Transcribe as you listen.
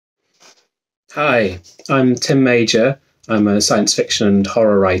Hi, I'm Tim Major. I'm a science fiction and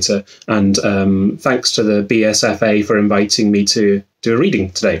horror writer, and thanks to the BSFA for inviting me to do a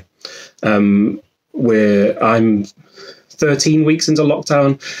reading today. I'm 13 weeks into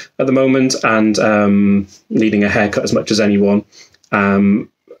lockdown at the moment, and needing a haircut as much as anyone.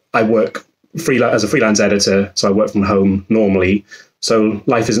 I work as a freelance editor, so I work from home normally. So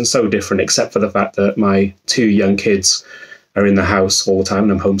life isn't so different, except for the fact that my two young kids are in the house all the time,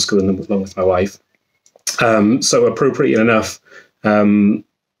 and I'm homeschooling them along with my wife. So appropriately enough,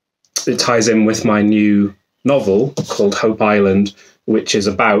 it ties in with my new novel called Hope Island, which is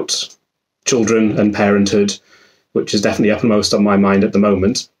about children and parenthood, which is definitely uppermost on my mind at the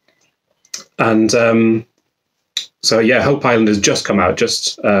moment. And Hope Island has just come out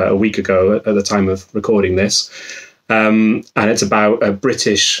just a week ago at the time of recording this. And it's about a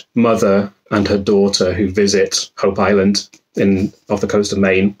British mother and her daughter who visit Hope Island off the coast of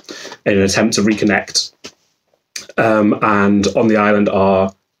Maine in an attempt to reconnect. And on the island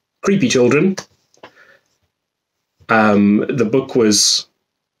are creepy children. The book was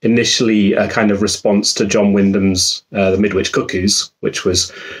initially a kind of response to John Wyndham's The Midwich Cuckoos, which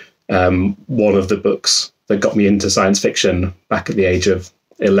was one of the books that got me into science fiction back at the age of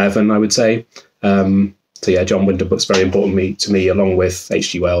 11, I would say. John Wyndham books very important to me, along with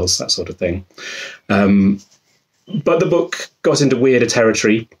H.G. Wells, that sort of thing. But the book got into weirder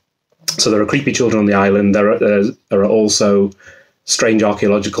territory. So there are creepy children on the island. There are also strange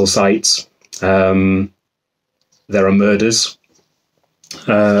archaeological sites. There are murders.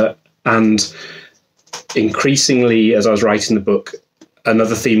 And increasingly, as I was writing the book,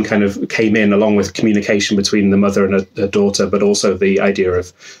 another theme kind of came in along with communication between the mother and her daughter, but also the idea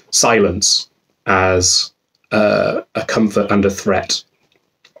of silence as a comfort and a threat.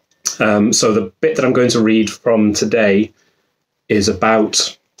 So the bit that I'm going to read from today is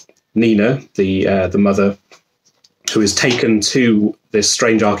about Nina, the mother, who is taken to this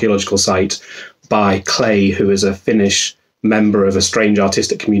strange archaeological site by Clay, who is a Finnish member of a strange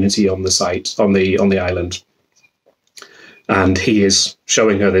artistic community on the site, on the island. And he is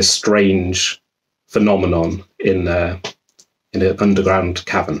showing her this strange phenomenon in an underground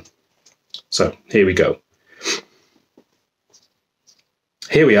cavern. So here we go.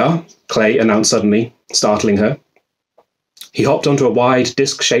 Here we are, Clay announced suddenly, startling her. He hopped onto a wide,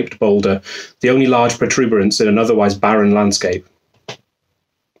 disc-shaped boulder, the only large protuberance in an otherwise barren landscape.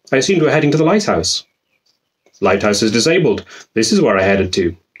 I assumed we were heading to the lighthouse. Lighthouse is disabled. This is where I headed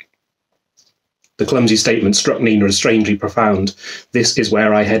to. The clumsy statement struck Nina as strangely profound. This is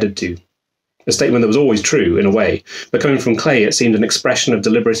where I headed to. A statement that was always true, in a way, but coming from Clay it seemed an expression of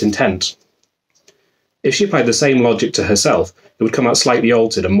deliberate intent. If she applied the same logic to herself, it would come out slightly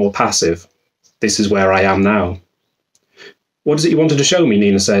altered and more passive. This is where I am now. What is it you wanted to show me?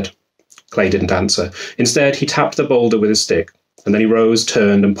 Nina said. Clay didn't answer. Instead, he tapped the boulder with his stick, and then he rose,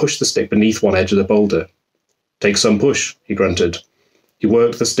 turned, and pushed the stick beneath one edge of the boulder. Take some push, he grunted. He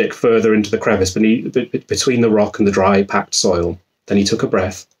worked the stick further into the crevice between the rock and the dry, packed soil. Then he took a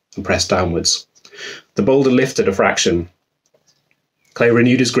breath and pressed downwards. The boulder lifted a fraction. Clay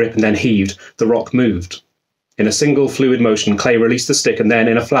renewed his grip and then heaved. The rock moved. In a single fluid motion, Clay released the stick, and then,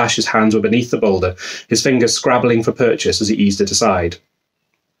 in a flash, his hands were beneath the boulder, his fingers scrabbling for purchase as he eased it aside.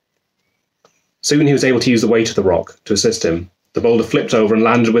 Soon he was able to use the weight of the rock to assist him. The boulder flipped over and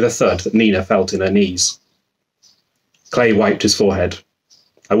landed with a thud that Nina felt in her knees. Clay wiped his forehead.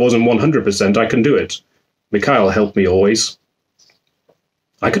 I wasn't 100%, I can do it. Mikhail helped me always.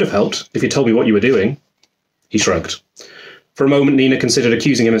 I could have helped, if you told me what you were doing. He shrugged. For a moment, Nina considered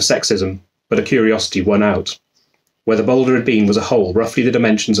accusing him of sexism, but her curiosity won out. Where the boulder had been was a hole, roughly the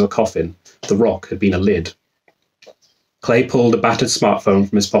dimensions of a coffin. The rock had been a lid. Clay pulled a battered smartphone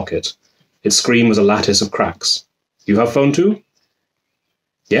from his pocket. Its screen was a lattice of cracks. You have phone too?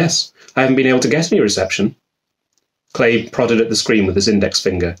 Yes, I haven't been able to get any reception. Clay prodded at the screen with his index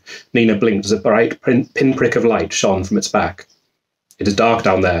finger. Nina blinked as a bright pinprick of light shone from its back. It is dark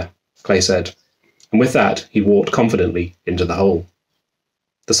down there, Clay said. And with that, he walked confidently into the hole.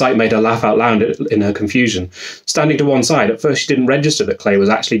 The sight made her laugh out loud in her confusion. Standing to one side, at first she didn't register that Clay was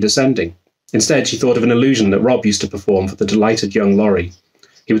actually descending. Instead, she thought of an illusion that Rob used to perform for the delighted young Laurie.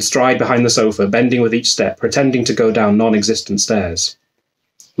 He would stride behind the sofa, bending with each step, pretending to go down non-existent stairs.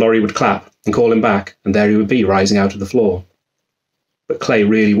 Laurie would clap and call him back, and there he would be, rising out of the floor. But Clay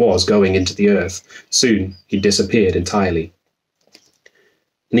really was going into the earth. Soon, he disappeared entirely.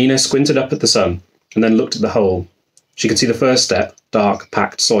 Nina squinted up at the sun, and then looked at the hole. She could see the first step, dark,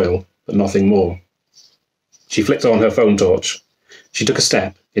 packed soil, but nothing more. She flicked on her phone torch. She took a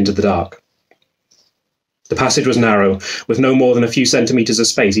step into the dark. The passage was narrow, with no more than a few centimetres of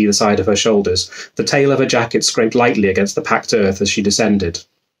space either side of her shoulders. The tail of her jacket scraped lightly against the packed earth as she descended.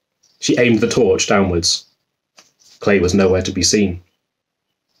 She aimed the torch downwards. Clay was nowhere to be seen.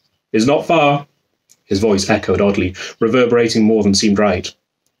 "It's not far." His voice echoed oddly, reverberating more than seemed right.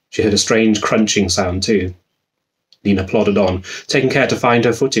 She heard a strange crunching sound too. Nina plodded on, taking care to find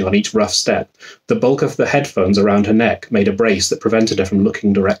her footing on each rough step. The bulk of the headphones around her neck made a brace that prevented her from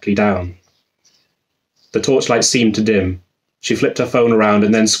looking directly down. The torchlight seemed to dim. She flipped her phone around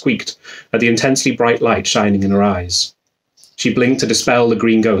and then squeaked at the intensely bright light shining in her eyes. She blinked to dispel the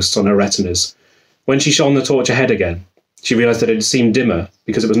green ghosts on her retinas. When she shone the torch ahead again, she realised that it had seemed dimmer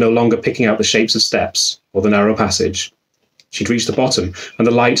because it was no longer picking out the shapes of steps or the narrow passage. She'd reached the bottom, and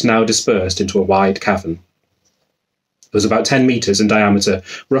the light now dispersed into a wide cavern. It was about 10 metres in diameter,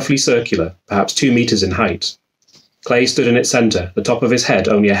 roughly circular, perhaps 2 metres in height. Clay stood in its centre, the top of his head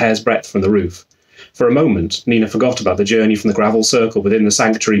only a hair's breadth from the roof. For a moment, Nina forgot about the journey from the gravel circle within the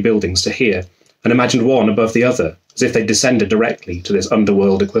sanctuary buildings to here, and imagined one above the other, as if they descended directly to this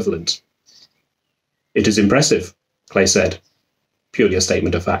underworld equivalent. "It is impressive," Clay said, purely a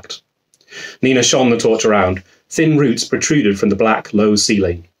statement of fact. Nina shone the torch around. Thin roots protruded from the black, low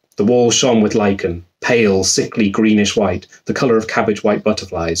ceiling. The walls shone with lichen, pale, sickly greenish-white, the colour of cabbage-white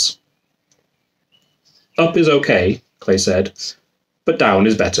butterflies. "Up is okay," Clay said, "but down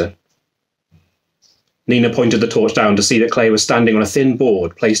is better." Nina pointed the torch down to see that Clay was standing on a thin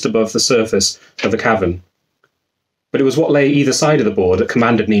board placed above the surface of the cavern. But it was what lay either side of the board that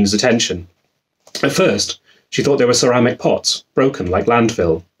commanded Nina's attention. At first, she thought they were ceramic pots, broken like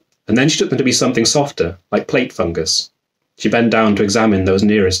landfill, and then she took them to be something softer, like plate fungus. She bent down to examine those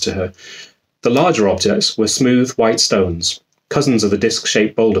nearest to her. The larger objects were smooth white stones, cousins of the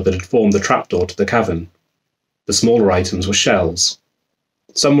disc-shaped boulder that had formed the trapdoor to the cavern. The smaller items were shells.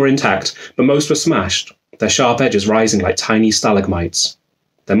 Some were intact, but most were smashed, their sharp edges rising like tiny stalagmites.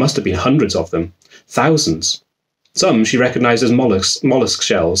 There must have been hundreds of them, thousands. Some she recognised as mollusk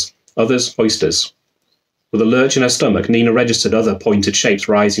shells, others oysters. With a lurch in her stomach, Nina registered other pointed shapes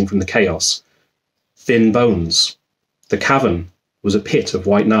rising from the chaos. Thin bones. The cavern was a pit of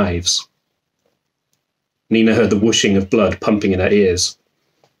white knives. Nina heard the whooshing of blood pumping in her ears.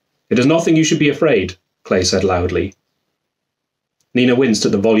 "It is nothing you should be afraid," Clay said loudly. Nina winced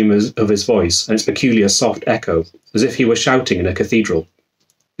at the volume of his voice and its peculiar soft echo, as if he were shouting in a cathedral.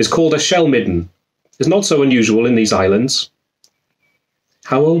 "It's called a shell midden. It's not so unusual in these islands."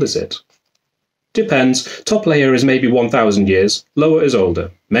 "How old is it?" "Depends. Top layer is maybe 1,000 years. Lower is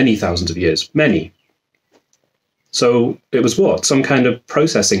older. Many thousands of years. Many." "So it was what? Some kind of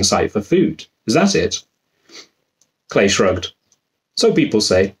processing site for food? Is that it?" Clay shrugged. "So people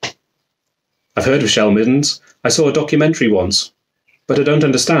say. I've heard of shell middens. I saw a documentary once. But I don't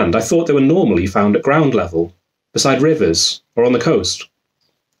understand. I thought they were normally found at ground level, beside rivers, or on the coast."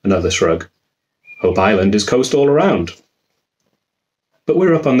 Another shrug. "Hope Island is coast all around." "But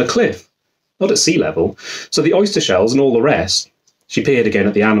we're up on the cliff, not at sea level, so the oyster shells and all the rest," she peered again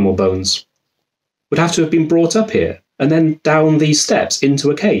at the animal bones, "would have to have been brought up here, and then down these steps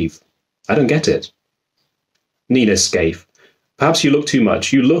into a cave. I don't get it." Nina scaffed. "Perhaps you look too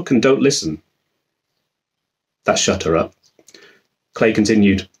much. You look and don't listen." That shut her up. Clay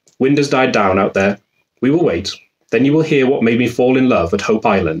continued. "Wind has died down out there. We will wait. Then you will hear what made me fall in love at Hope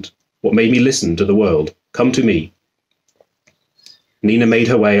Island, what made me listen to the world. Come to me." Nina made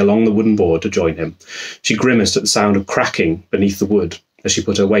her way along the wooden board to join him. She grimaced at the sound of cracking beneath the wood as she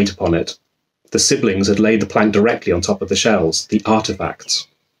put her weight upon it. The siblings had laid the plank directly on top of the shells, the artefacts.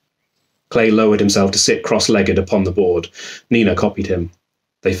 Clay lowered himself to sit cross-legged upon the board. Nina copied him.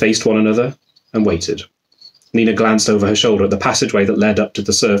 They faced one another and waited. Nina glanced over her shoulder at the passageway that led up to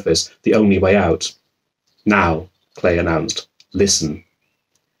the surface, the only way out. "Now," Clay announced, "listen."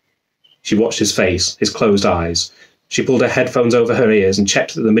 She watched his face, his closed eyes. She pulled her headphones over her ears and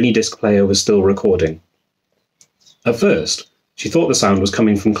checked that the mini-disc player was still recording. At first, she thought the sound was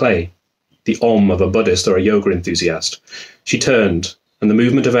coming from Clay, the om of a Buddhist or a yoga enthusiast. She turned, and the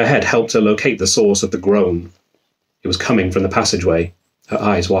movement of her head helped her locate the source of the groan. It was coming from the passageway. Her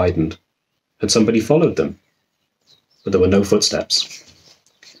eyes widened. Had somebody followed them? But there were no footsteps.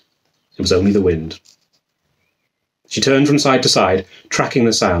 It was only the wind. She turned from side to side, tracking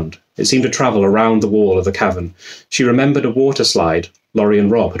the sound. It seemed to travel around the wall of the cavern. She remembered a water slide Laurie and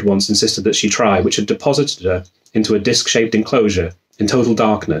Rob had once insisted that she try, which had deposited her into a disc-shaped enclosure in total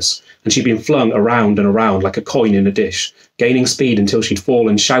darkness, and she'd been flung around and around like a coin in a dish, gaining speed until she'd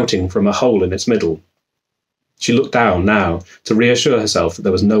fallen shouting from a hole in its middle. She looked down now to reassure herself that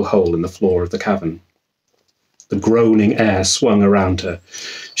there was no hole in the floor of the cavern. The groaning air swung around her.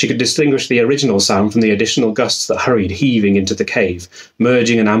 She could distinguish the original sound from the additional gusts that hurried, heaving into the cave,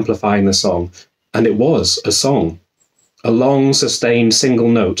 merging and amplifying the song. And it was a song. A long, sustained single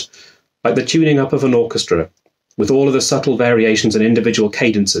note, like the tuning up of an orchestra, with all of the subtle variations and individual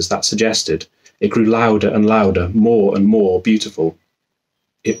cadences that suggested. It grew louder and louder, more and more beautiful.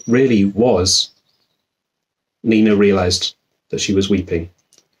 It really was. Nina realised that she was weeping.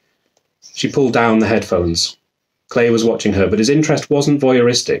 She pulled down the headphones. Clay was watching her, but his interest wasn't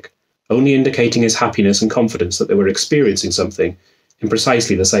voyeuristic, only indicating his happiness and confidence that they were experiencing something in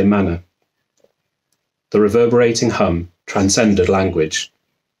precisely the same manner. The reverberating hum transcended language.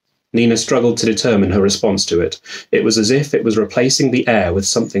 Nina struggled to determine her response to it. It was as if it was replacing the air with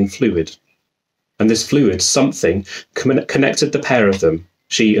something fluid. And this fluid something connected the pair of them,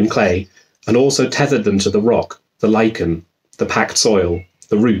 she and Clay, and also tethered them to the rock, the lichen, the packed soil,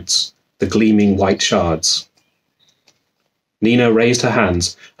 the roots, the gleaming white shards. Nina raised her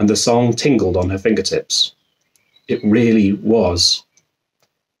hands, and the song tingled on her fingertips. It really was.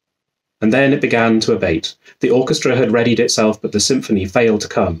 And then it began to abate. The orchestra had readied itself, but the symphony failed to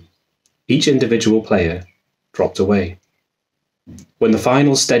come. Each individual player dropped away. When the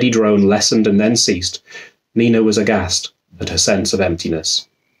final steady drone lessened and then ceased, Nina was aghast at her sense of emptiness.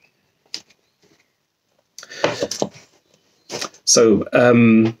 So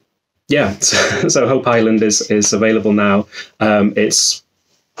Hope Island is available now. It's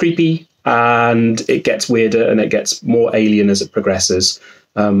creepy, and it gets weirder and it gets more alien as it progresses.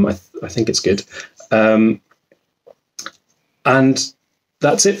 I think it's good. And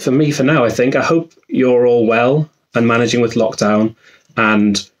that's it for me for now, I think. I hope you're all well and managing with lockdown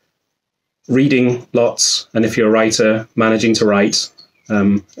and reading lots. And if you're a writer, managing to write.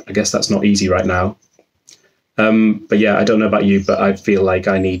 I guess that's not easy right now. But yeah, I don't know about you, but I feel like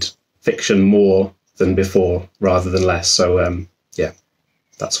I need fiction more than before rather than less. So yeah,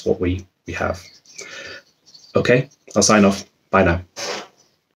 that's what we have. Okay, I'll sign off. Bye now.